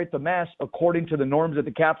celebrate the Mass according to the norms of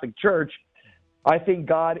the Catholic Church, I think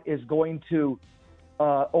God is going to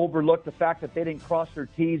overlook the fact that they didn't cross their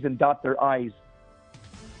T's and dot their I's.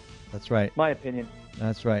 That's right. My opinion.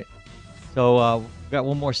 That's right. So we've got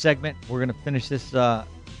one more segment. We're going to finish this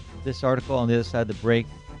article on the other side of the break,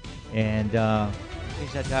 and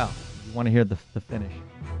change that dial. You want to hear the finish.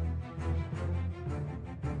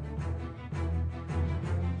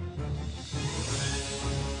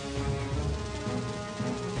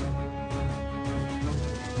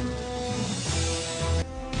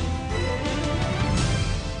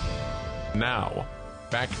 Now,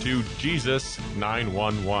 back to Jesus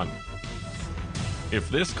 911. If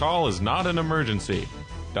this call is not an emergency,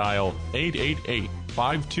 dial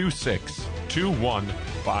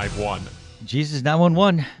 888-526-2151. Jesus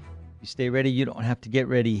 911. You stay ready, you don't have to get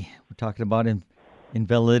ready. We're talking about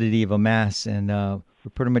invalidity of a Mass, and we're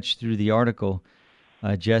pretty much through the article.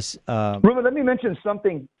 Jess? Ruben, let me mention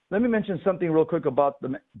something real quick about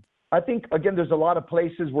I think, again, there's a lot of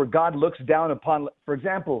places where God looks down upon, for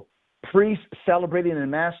example, priests celebrating in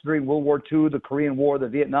Mass during World War II, the Korean War, the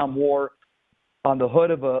Vietnam War, on the hood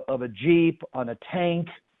of a Jeep, on a tank.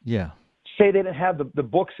 Yeah. Say they didn't have the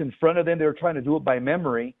books in front of them. They were trying to do it by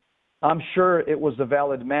memory. I'm sure it was a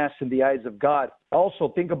valid Mass in the eyes of God. Also,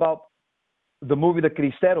 think about the movie The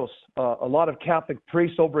Cristeros. A lot of Catholic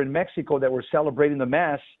priests over in Mexico that were celebrating the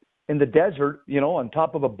Mass in the desert, on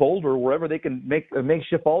top of a boulder, wherever they can make a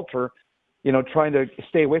makeshift altar, trying to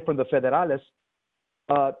stay away from the federales.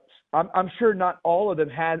 I'm sure not all of them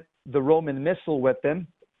had the Roman Missal with them,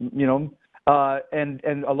 and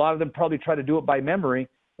a lot of them probably tried to do it by memory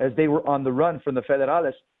as they were on the run from the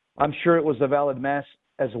federales. I'm sure it was a valid Mass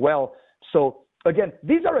as well. So again,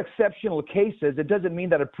 these are exceptional cases. It doesn't mean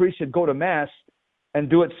that a priest should go to Mass and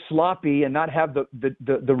do it sloppy and not have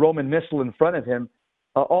the Roman Missal in front of him.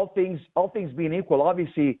 All things being equal,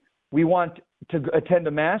 obviously we want to attend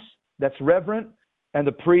a Mass that's reverent, and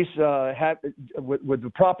the priests have with the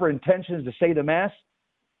proper intentions to say the Mass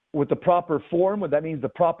with the proper form. That means the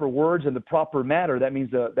proper words and the proper matter. That means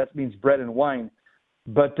bread and wine.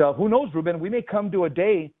 But who knows, Ruben? We may come to a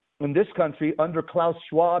day in this country under Klaus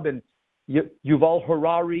Schwab and Yuval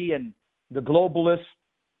Harari and the globalists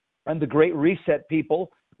and the Great Reset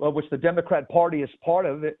people, which the Democrat Party is part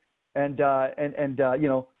of it, and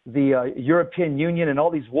the European Union and all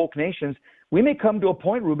these woke nations. we may come to a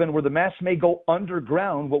point, Ruben, where the Mass may go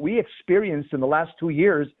underground. What we experienced in the last 2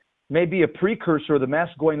 years may be a precursor of the Mass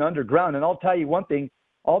going underground. And I'll tell you one thing,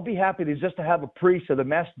 I'll be happy to just to have a priest so the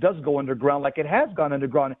Mass does go underground like it has gone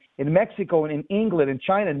underground in Mexico and in England and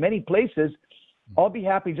China and many places. I'll be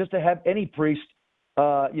happy just to have any priest,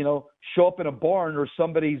 show up in a barn or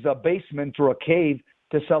somebody's basement or a cave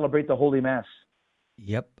to celebrate the Holy Mass.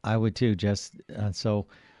 Yep, I would too, Jess. So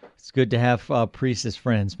it's good to have priests as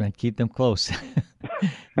friends, man. Keep them close.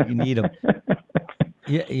 You need them.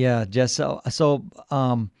 Yeah, Jess. I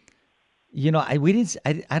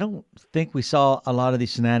don't think we saw a lot of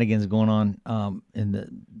these shenanigans going on in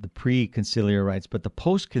the pre-conciliar rites, but the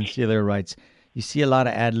post-conciliar rites, you see a lot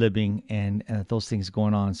of ad-libbing and those things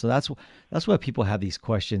going on. So that's why people have these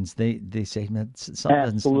questions. They say, man, something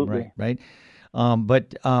doesn't seem right?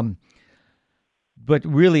 But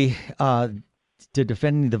really, to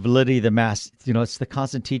defending the validity of the Mass, it's the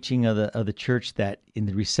constant teaching of the Church that in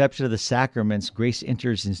the reception of the sacraments, grace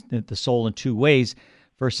enters in the soul in two ways.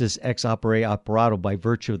 First is ex opere operato, by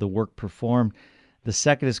virtue of the work performed. The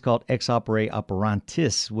second is called ex opere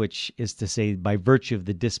operantis, which is to say by virtue of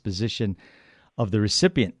the disposition of the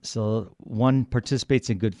recipient. So one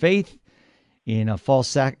participates in good faith. In a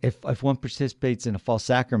false if one participates in a false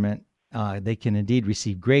sacrament, they can indeed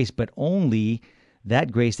receive grace, but only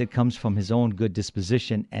that grace that comes from his own good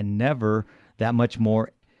disposition, and never that much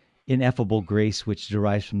more ineffable grace which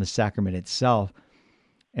derives from the sacrament itself.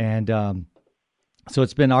 And so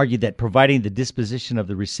it's been argued that providing the disposition of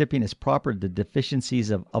the recipient is proper, the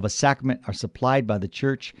deficiencies of a sacrament are supplied by the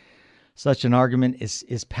Church. Such an argument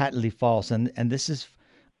is patently false, and this is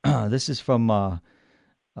from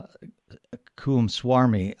Kum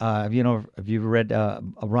Swami. Have you read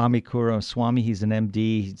Rami Kura Swami? He's an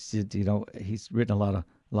MD. He's written a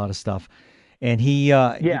lot of stuff, and he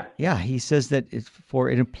says that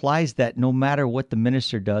it implies that no matter what the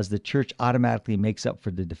minister does, the Church automatically makes up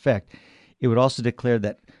for the defect. It would also declare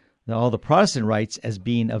that all the Protestant rites as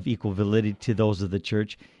being of equal validity to those of the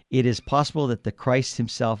Church. It is possible that the Christ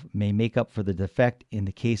himself may make up for the defect in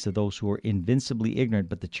the case of those who are invincibly ignorant,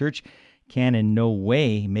 but the Church can in no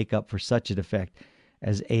way make up for such a defect.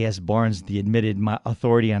 As A.S. Barnes, the admitted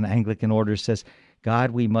authority on Anglican orders, says, God,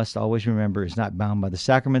 we must always remember, is not bound by the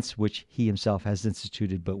sacraments, which he himself has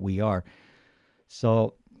instituted, but we are.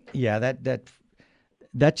 So, yeah,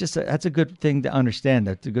 that's a good thing to understand.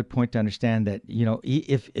 That's a good point to understand that,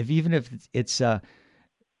 if it's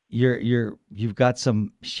you've got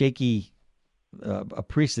some shaky a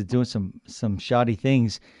priest that's doing some shoddy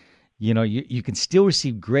things, you can still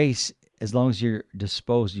receive grace as long as you're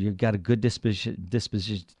disposed. You've got a good disposition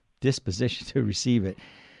to receive it.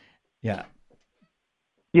 Yeah.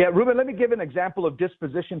 Yeah, Ruben, let me give an example of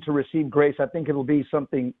disposition to receive grace. I think it'll be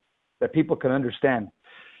something that people can understand.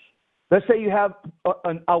 Let's say you have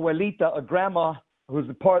an abuelita, a grandma who's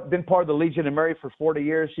been part of the Legion of Mary for 40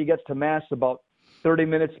 years. She gets to Mass about 30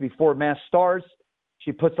 minutes before Mass starts.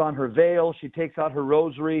 She puts on her veil. She takes out her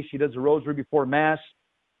rosary. She does the rosary before Mass.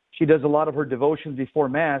 She does a lot of her devotions before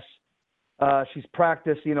Mass. She's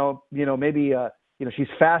practiced, maybe she's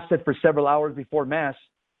fasted for several hours before Mass.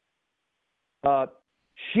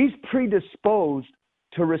 She's predisposed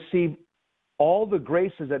to receive all the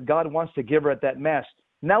graces that God wants to give her at that Mass.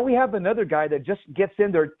 Now we have another guy that just gets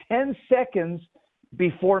in there 10 seconds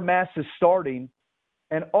before Mass is starting,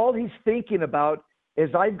 and all he's thinking about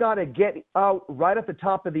is I've got to get out right at the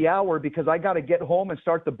top of the hour because I got to get home and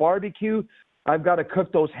start the barbecue. I've got to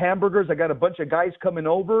cook those hamburgers. I got a bunch of guys coming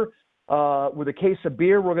over with a case of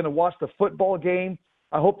beer. We're going to watch the football game.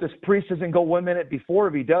 I hope this priest doesn't go 1 minute before.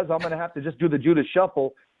 If he does, I'm going to have to just do the Judas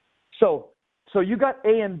shuffle. So you got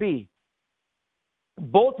A and B.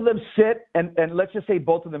 Both of them sit and let's just say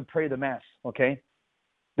both of them pray the Mass, okay?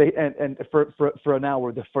 And for an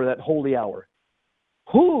hour, for that holy hour.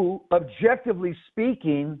 Who, objectively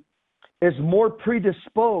speaking, is more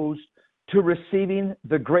predisposed to receiving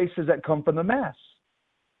the graces that come from the Mass?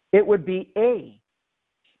 It would be A,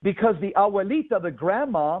 because the abuelita, the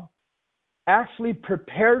grandma, actually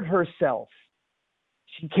prepared herself.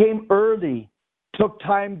 She came early, took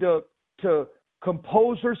time to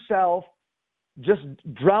compose herself, just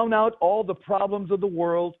drown out all the problems of the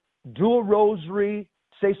world, do a rosary,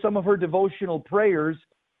 say some of her devotional prayers.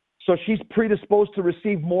 So she's predisposed to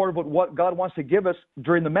receive more of what God wants to give us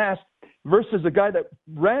during the Mass, versus a guy that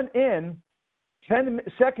ran in 10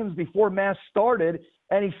 seconds before Mass started,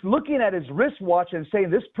 and he's looking at his wristwatch and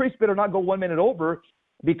saying, this priest better not go 1 minute over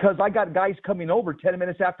because I got guys coming over 10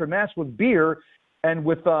 minutes after Mass with beer and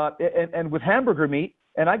with hamburger meat,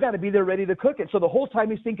 and I got to be there ready to cook it. So the whole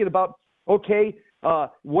time he's thinking about, okay,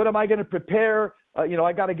 what am I going to prepare?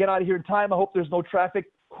 I got to get out of here in time. I hope there's no traffic.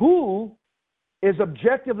 Who is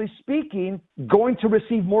objectively speaking going to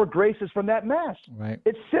receive more graces from that Mass? Right.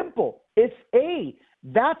 It's simple. It's A.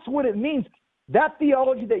 That's what it means. That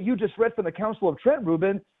theology that you just read from the Council of Trent,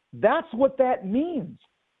 Reuben, that's what that means.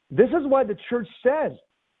 This is why the church says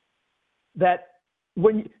that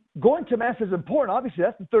when going to Mass is important. Obviously,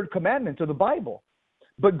 that's the third commandment of the Bible.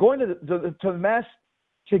 But going to the Mass,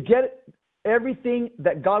 to get everything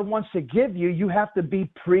that God wants to give you, you have to be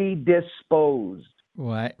predisposed.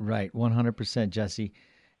 Right, 100%, Jesse.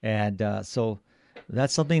 And so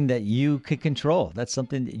that's something that you can control. That's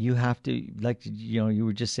something that you have to, like, you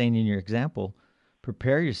were just saying in your example,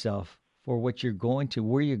 prepare yourself for what you're going to,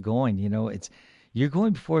 where you're going. You're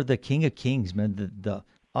going before the King of Kings, man, the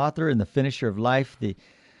author and the finisher of life, the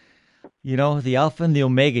Alpha and the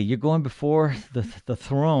Omega. You're going before the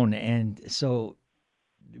throne. And so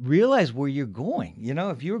realize where you're going.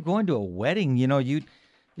 If you were going to a wedding, you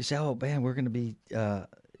say, oh man, we're going to be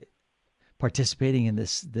participating in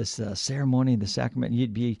this ceremony, the sacrament.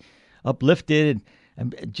 You'd be uplifted,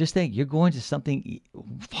 and just think you're going to something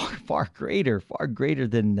far greater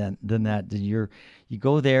than that. You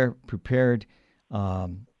go there prepared,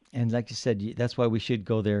 and like you said, that's why we should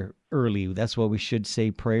go there early. That's why we should say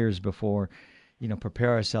prayers before,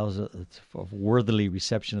 prepare ourselves for worthily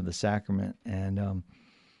reception of the sacrament, and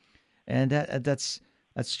that's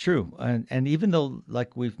true. And even though,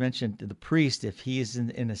 like we've mentioned, the priest, if he is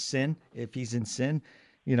if he's in sin,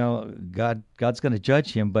 God's going to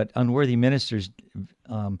judge him. But unworthy ministers,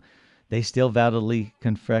 they still validly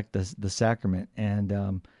confect the sacrament,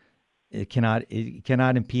 and it cannot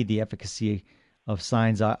impede the efficacy of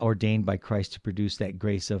signs ordained by Christ to produce that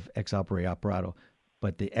grace of ex opere operato.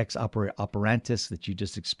 But the ex opere operantis that you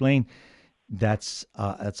just explained, we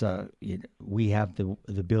have the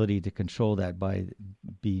ability to control that by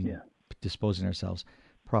disposing ourselves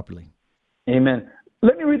properly. Amen.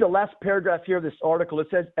 Let me read the last paragraph here of this article. It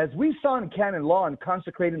says, as we saw in canon law in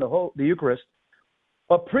consecrating the Eucharist,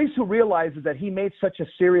 a priest who realizes that he made such a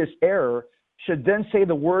serious error should then say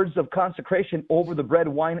the words of consecration over the bread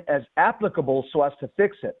and wine as applicable so as to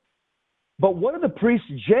fix it. But what if the priest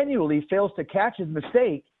genuinely fails to catch his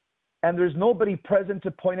mistake and there's nobody present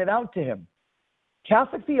to point it out to him?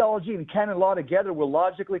 Catholic theology and canon law together will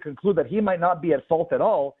logically conclude that he might not be at fault at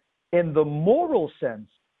all in the moral sense,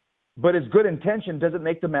 but his good intention doesn't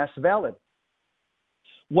make the Mass valid.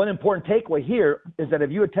 One important takeaway here is that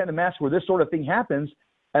if you attend a Mass where this sort of thing happens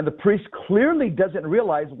and the priest clearly doesn't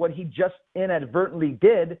realize what he just inadvertently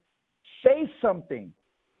did, say something.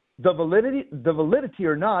 The validity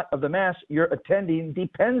or not of the Mass you're attending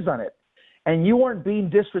depends on it. And you aren't being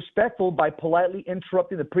disrespectful by politely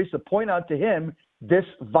interrupting the priest to point out to him this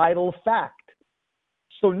vital fact.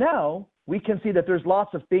 So now we can see that there's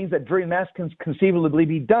lots of things that during Mass can conceivably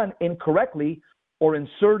be done incorrectly or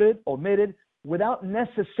inserted, omitted, without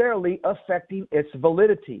necessarily affecting its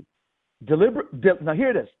validity. Now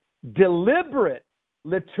here it is. Deliberate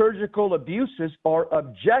liturgical abuses are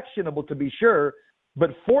objectionable, to be sure,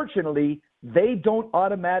 but fortunately, they don't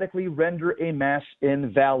automatically render a Mass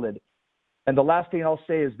invalid. And the last thing I'll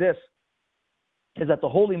say is this, is that the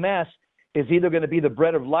Holy Mass is either going to be the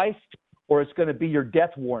bread of life or it's going to be your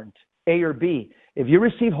death warrant, A or B. If you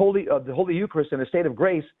receive the Holy Eucharist in a state of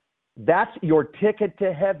grace, that's your ticket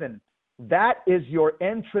to heaven. That is your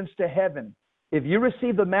entrance to heaven. If you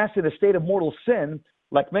receive the Mass in a state of mortal sin,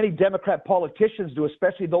 like many Democrat politicians do,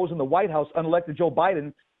 especially those in the White House, unelected Joe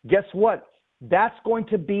Biden, guess what? That's going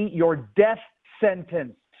to be your death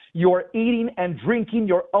sentence. You're eating and drinking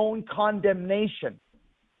your own condemnation.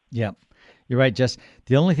 Yeah, you're right, Jess.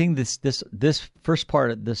 The only thing this first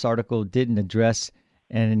part of this article didn't address,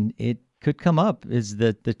 and it could come up, is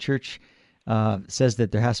that the church says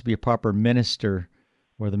that there has to be a proper minister,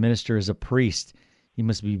 where the minister is a priest. He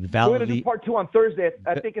must be validly... We're going to do part 2 on Thursday.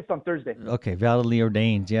 I think it's on Thursday. Okay, validly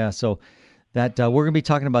ordained, yeah. So that we're going to be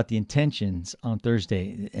talking about the intentions on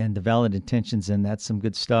Thursday and the valid intentions, and that's some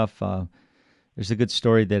good stuff. There's a good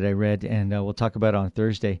story that I read, and we'll talk about it on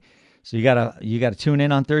Thursday. So you gotta tune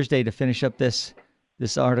in on Thursday to finish up this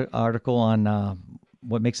article on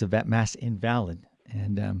what makes a Mass invalid,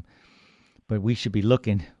 and but we should be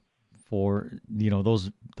looking for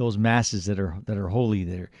those Masses that are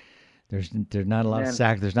holy. There's not a lot of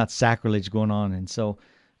there's not sacrilege going on,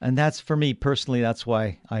 and that's, for me personally, that's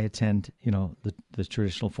why I attend the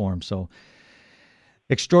traditional form. So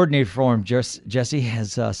extraordinary form, Jesse,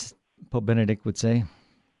 as Pope Benedict would say.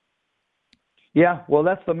 Yeah, well,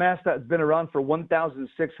 that's the Mass that's been around for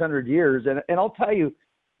 1,600 years. And I'll tell you,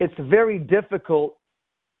 it's very difficult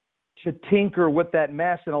to tinker with that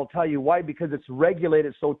Mass, and I'll tell you why, because it's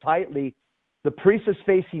regulated so tightly. The priest is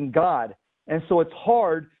facing God. And so it's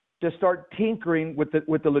hard to start tinkering with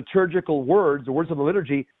the liturgical words, the words of the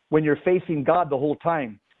liturgy, when you're facing God the whole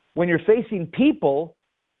time. When you're facing people,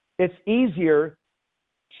 it's easier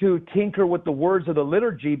to tinker with the words of the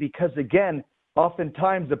liturgy because, again,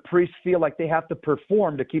 oftentimes the priests feel like they have to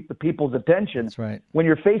perform to keep the people's attention. That's right. When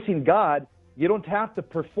you're facing God, you don't have to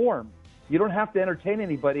perform. You don't have to entertain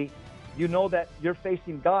anybody. You know that you're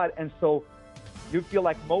facing God, and so you feel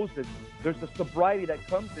like Moses. There's the sobriety that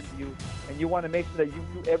comes into you, and you want to make sure that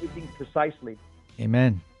you do everything precisely.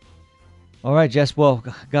 Amen. All right, Jess. Well,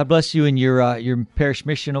 God bless you in your parish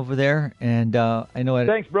mission over there, and I know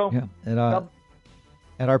Thanks, bro. Yeah,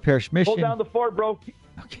 at our parish mission. Hold down the fort, bro.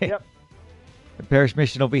 Okay. Yep. The parish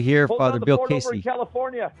mission over here, Hold Father down the Bill fort Casey. over in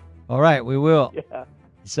California. All right, we will. Yeah.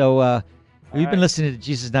 So we've right. been listening to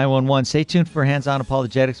Jesus 911. Stay tuned for Hands-On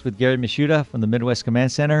Apologetics with Gary Mishuda from the Midwest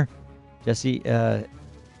Command Center. Jesse,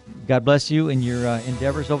 God bless you in your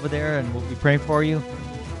endeavors over there, and we'll be praying for you.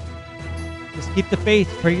 Just keep the faith.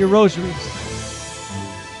 Pray your rosaries.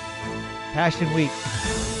 Passion Week.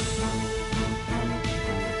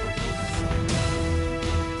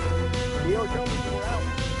 Yo, we're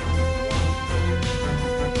out.